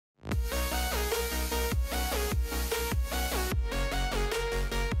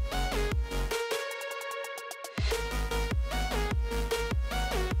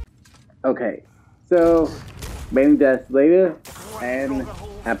Okay, so many deaths later, and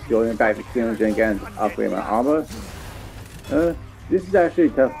after going back to Cleveland against upgrade my armor, this is actually a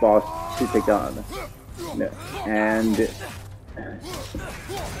tough boss to take on. No, and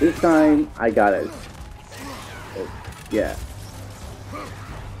this time I got it. Yeah.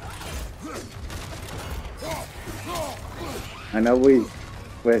 I know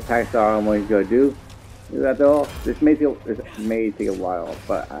what attacks are and what he's gonna do. That's all. This may take a while,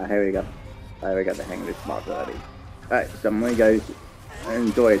 but I already got the hang of this boss already. Alright, so I'm gonna guys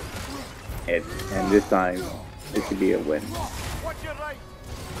enjoy it, and this time it should be a win.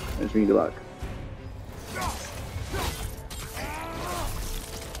 Wish me good luck.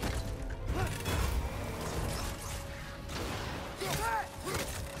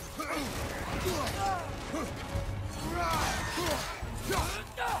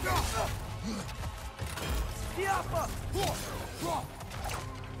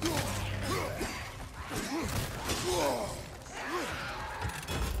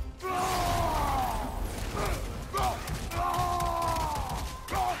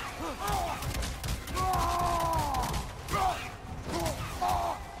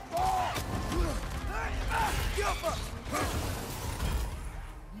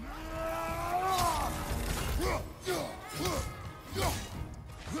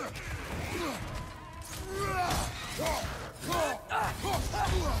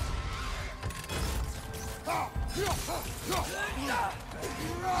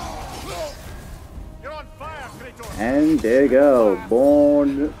 And there you go.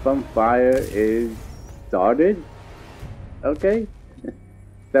 Born from Fire is started. Okay.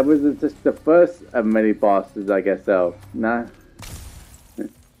 That was just the first of many bosses, I guess so. Not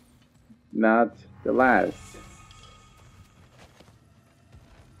the last.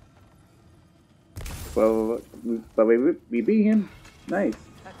 Well, but we beat him. Nice.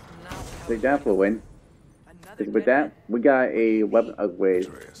 Take that for a win. With that, we got a weapon upgrade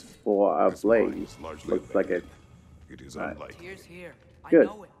for our blade. Looks like it. It is unlike. Here's here. Good.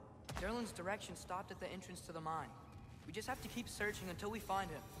 I know it. Derlin's direction stopped at the entrance to the mine. We just have to keep searching until we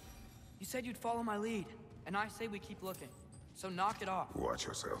find him. You said you'd follow my lead, and I say we keep looking. So knock it off. Watch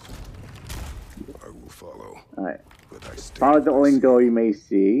yourself. I will follow. Alright. But I stay. Probably the only door you may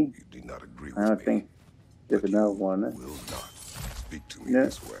see. You do not agree with I don't me, think there's but another you one. Will not speak to me No.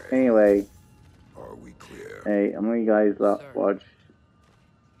 this way. Anyway, Are we clear? hey, I'm gonna you guys watch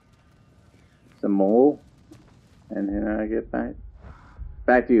some more, and then I'll get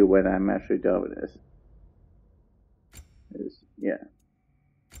back to you when I'm actually done with this. Yeah.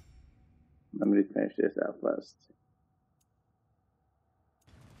 Let me just finish this out first.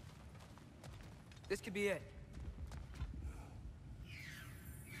 This could be it.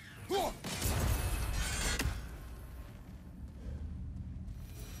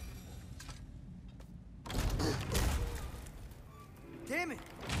 Damn it!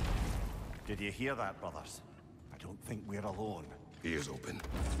 Did you hear that, brothers? I don't think we're alone. Ears open.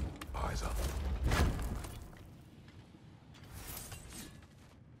 Eyes up.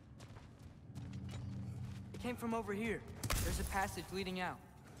 It came from over here. There's a passage leading out.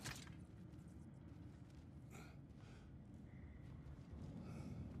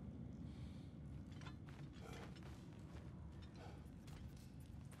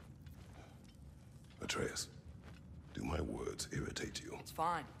 Atreus, do my words irritate you? It's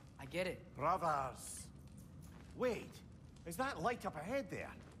fine. I get it. Brothers! Wait, is that light up ahead there?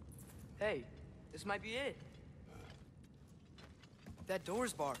 Hey, this might be it. That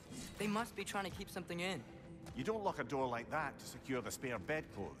door's barred. They must be trying to keep something in. You don't lock a door like that to secure the spare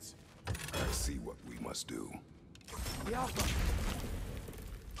bedclothes. I see what we must do. Yeah.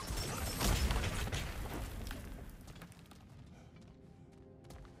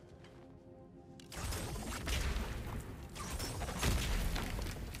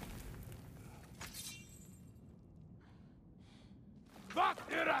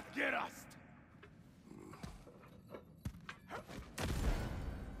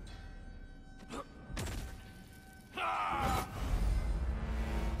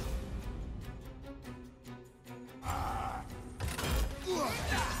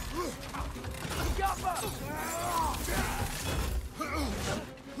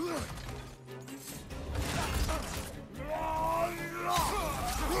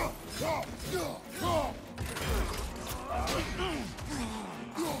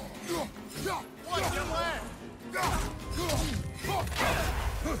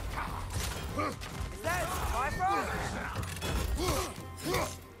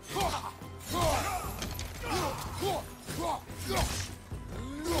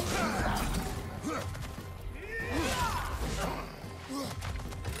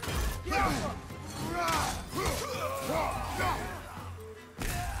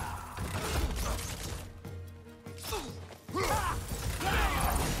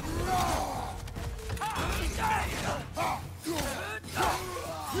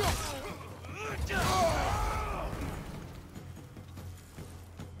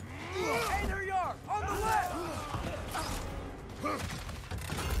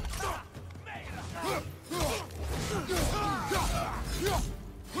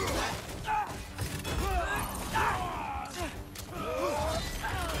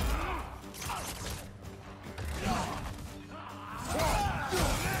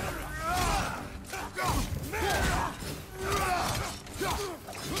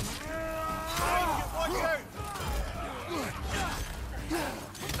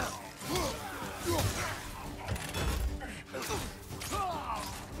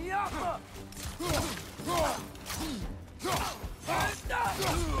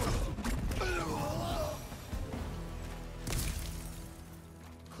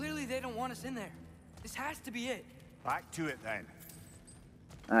 Clearly they don't want us in there. This has to be it. Back to it then.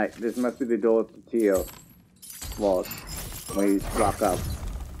 Alright, this must be the door to Teal vault when you rock up.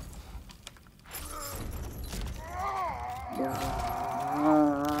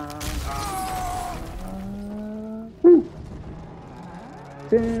 Woo!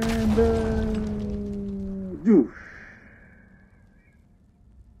 Timber! Doof!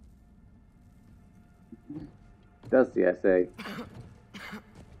 That's the essay.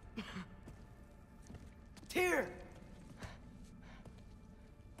 Tyr!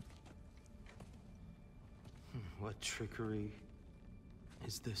 What trickery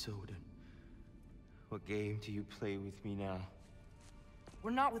is this, Odin? What game do you play with me now?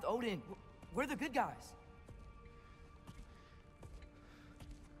 We're not with Odin. We're the good guys.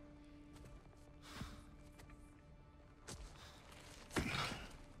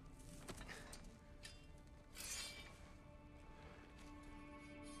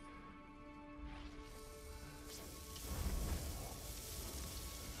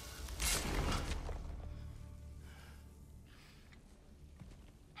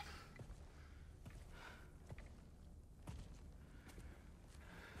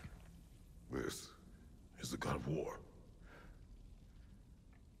 This is the god of war.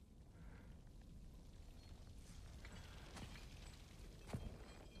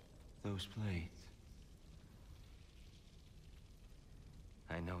 Those blades.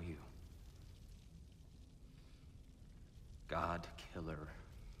 I know you. God killer.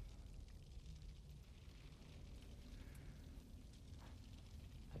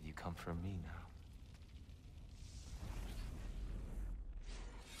 Have you come for me now?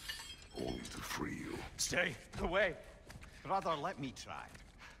 Only to free you. Stay away. Brother, let me try.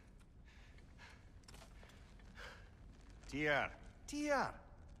 Tyr. Tyr.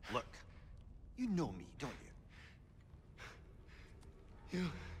 Look, you know me, don't you?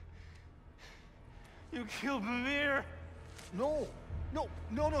 You killed Mimir! No.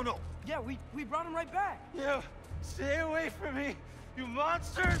 Yeah, we brought him right back. You stay away from me, you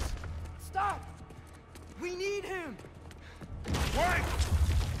monsters! Stop! We need him! Wait!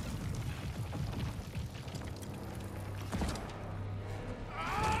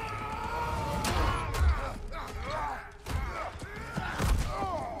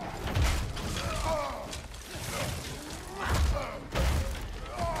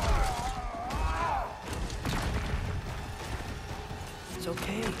 It's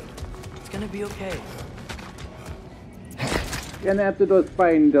okay. It's gonna be okay. And after those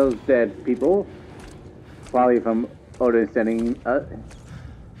fighting those dead people, probably from Odin sending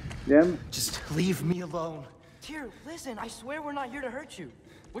them. Just leave me alone. Tyr, listen, I swear we're not here to hurt you.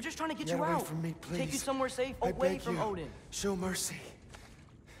 We're just trying to get Get you away out. from me, Take you please. somewhere safe, I away beg from you. Odin. Show mercy.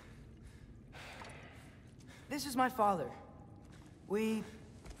 This is my father. We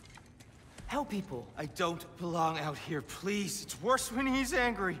help people. I don't belong out here, please. It's worse when he's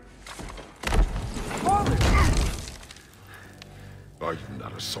angry. Father! Are you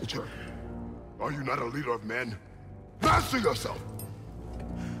not a soldier? Are you not a leader of men? Master yourself!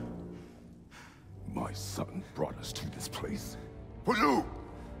 My son brought us to this place. For you!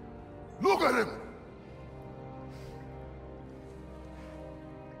 Look at him!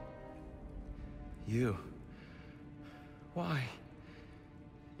 You? Why?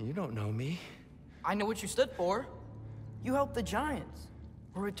 You don't know me. I know what you stood for. You helped the Giants.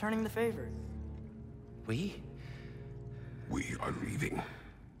 We're returning the favor. We? We are leaving.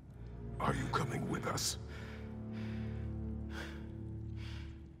 Are you coming with us?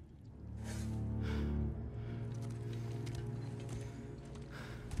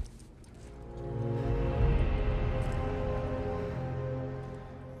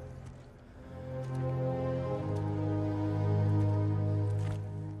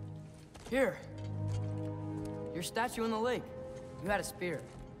 Here. Your statue in the lake. You had a spear.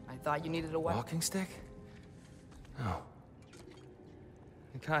 I thought you needed a weapon. Walking stick? No.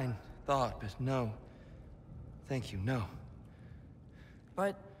 A kind thought, but no. Thank you, no.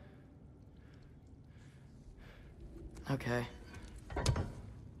 But... okay.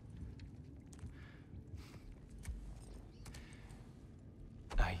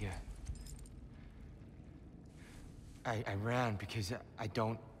 I ran because I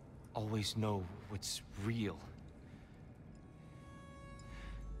don't always know what's real.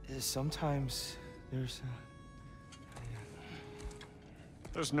 Sometimes there's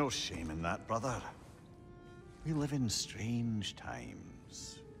There's no shame in that, brother. We live in strange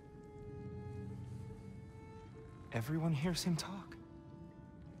times. Everyone hears him talk.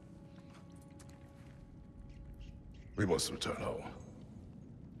 We must return home.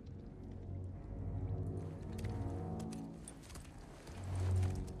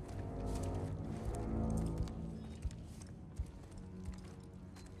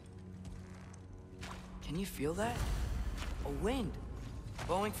 Can you feel that? A wind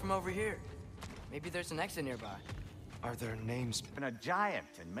blowing from over here. Maybe there's an exit nearby. Are there names? Been a giant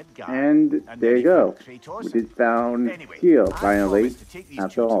in Midgard. And there you go. Kratos. We did found Anyway, Teal I finally, promised to take these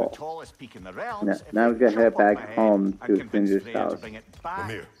after two to the all. tallest peak in the realms Now, if now they we gotta chop head off back my head home and to convince Cinder's Freya to house, bring it back. Come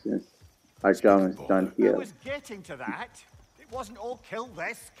here. since our job is done I here. was getting to that. It wasn't all kill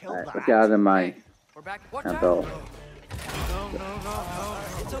this, kill Alright, that. let's get out of my Hey, we're back. Watch after out! all. No.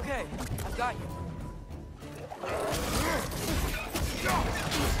 It's okay. I've got you.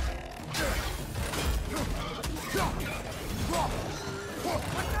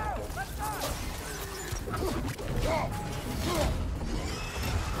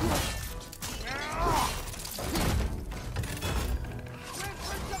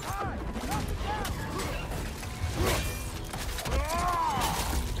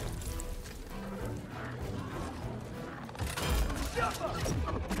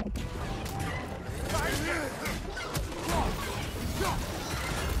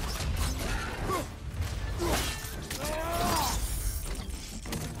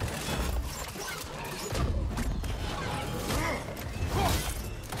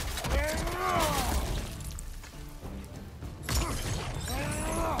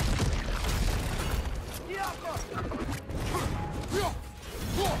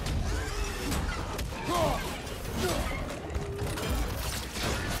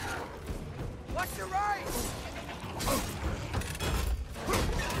 Watch your right!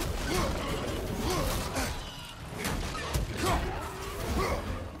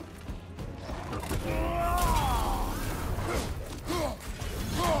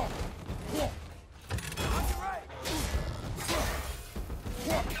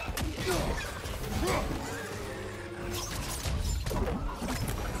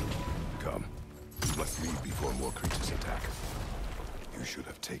 Come. You must leave before more creatures attack. You should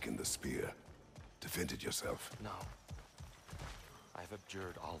have taken the spear. Defended yourself. No. I've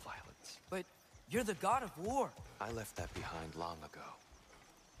abjured all violence. But you're the god of war. I left that behind long ago.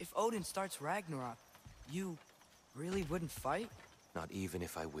 If Odin starts Ragnarok, you really wouldn't fight? Not even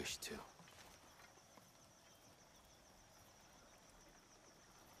if I wished to.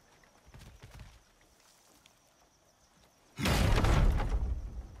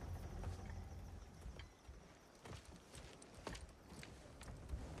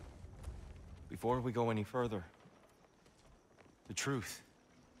 Before we go any further, the truth.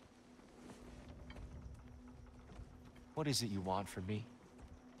 What is it you want from me?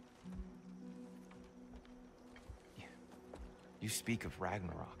 You speak of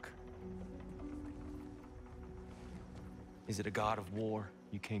Ragnarok. Is it a god of war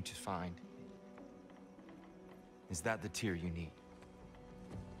you came to find? Is that the tear you need?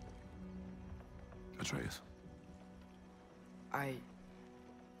 Atreus.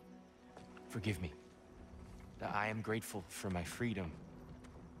 Forgive me. I am grateful for my freedom.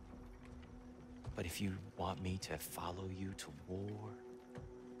 But if you want me to follow you to war,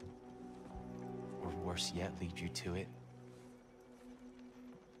 or worse yet, lead you to it,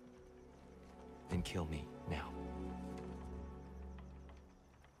 then kill me now.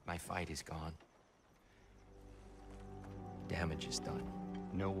 My fight is gone. Damage is done.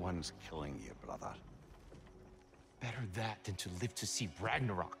 No one's killing you, brother. Better that than to live to see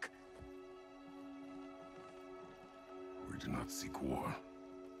Ragnarok. We do not seek war.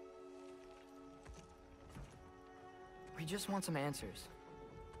 We just want some answers.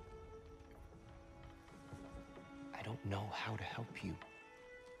 I don't know how to help you.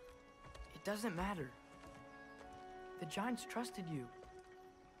 It doesn't matter. The giants trusted you.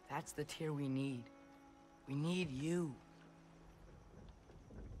 That's the tear we need. We need you.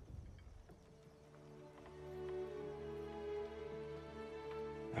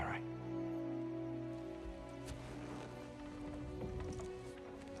 All right.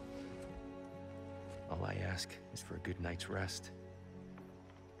 All I ask is for a good night's rest.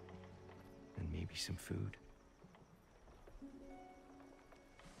 And maybe some food.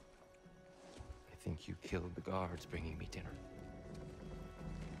 I think you killed the guards bringing me dinner.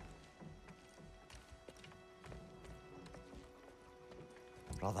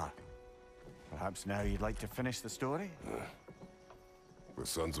 Brother, perhaps now you'd like to finish the story? The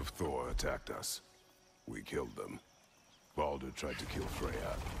sons of Thor attacked us. We killed them. Baldur tried to kill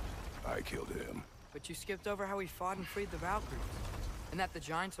Freya. I killed him. But you skipped over how we fought and freed the Valkyries. And that the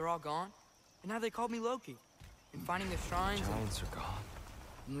giants are all gone. And how they called me Loki. And finding the shrines. Giants are gone.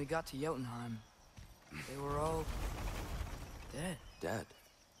 When we got to Jotunheim, they were all dead. Dead.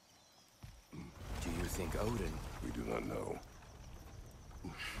 Do you think Odin? We do not know.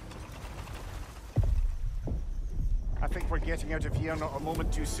 I think we're getting out of here not a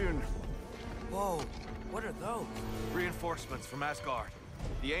moment too soon. Whoa, What are those? Reinforcements from Asgard.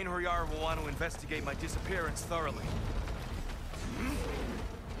 The Einherjar will want to investigate my disappearance thoroughly.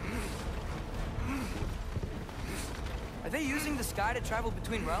 Are they using the sky to travel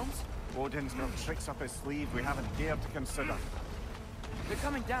between realms? Odin's got tricks up his sleeve we haven't dared to consider. They're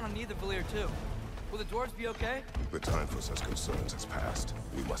coming down on either Valir too. Will the dwarves be okay? The time for such concerns has passed.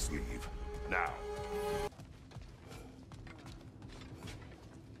 We must leave. Now.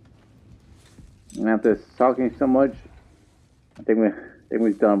 And after talking so much, I think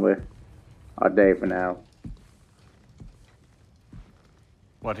we're done with our day for now.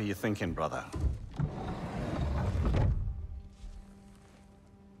 What are you thinking, brother?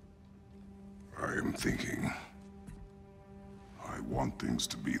 I am thinking. I want things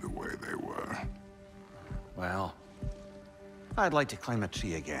to be the way they were. Well, I'd like to climb a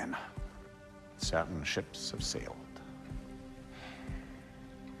tree again. Certain ships have sailed.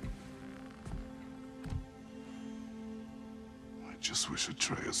 I just wish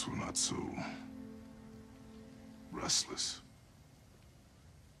Atreus were not so restless.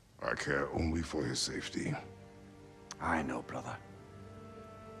 I care only for his safety. I know, brother.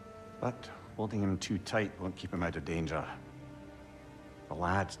 But holding him too tight won't keep him out of danger. The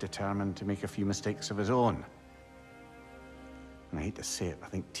lad's determined to make a few mistakes of his own. And I hate to say it, I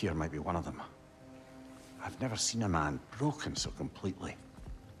think Tyr might be one of them. I've never seen a man broken so completely.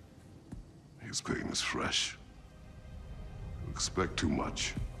 His pain is fresh. You expect too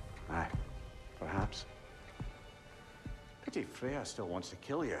much. Aye, perhaps. Pity Freya still wants to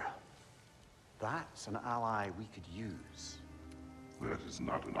kill you. That's an ally we could use. That is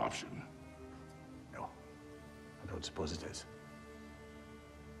not an option. No, I don't suppose it is.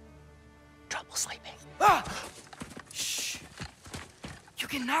 Trouble sleeping. Ah! Shh! You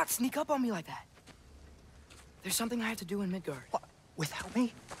cannot sneak up on me like that. There's something I have to do in Midgard. What? Without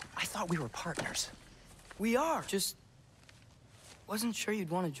me? I thought we were partners. We are. Just wasn't sure you'd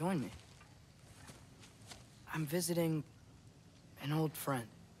want to join me. I'm visiting an old friend.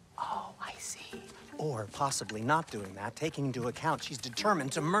 Oh, I see. Or possibly not doing that, taking into account she's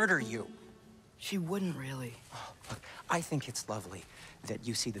determined to murder you. She wouldn't really. Oh, look, I think it's lovely that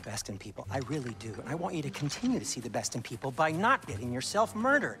you see the best in people. I really do. And I want you to continue to see the best in people by not getting yourself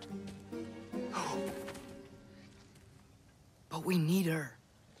murdered. But we need her.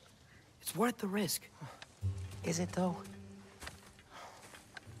 It's worth the risk. Is it, though?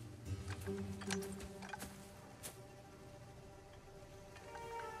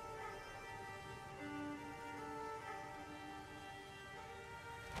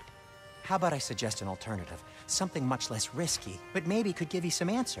 How about I suggest an alternative? Something much less risky, but maybe could give you some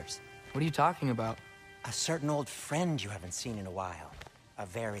answers. What are you talking about? A certain old friend you haven't seen in a while. A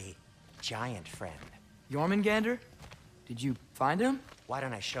very giant friend. Jormungandr? Did you find him? Why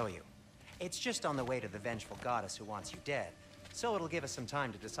don't I show you? It's just on the way to the vengeful goddess who wants you dead. So it'll give us some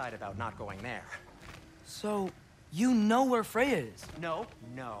time to decide about not going there. So, you know where Freya is? No.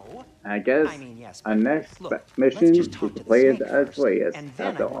 I guess I mean, yes. our next Look, mission let's is just to talk to the play as snake first, Atreus, and then I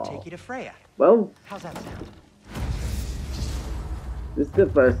after will all. take you to Freya. Well, How's that sound? this is the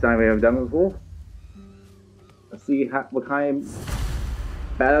first time we have done it before. Let's see what kind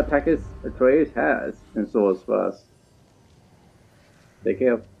of battle tactics Atreus has in stores for us. Take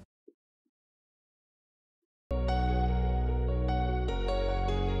care.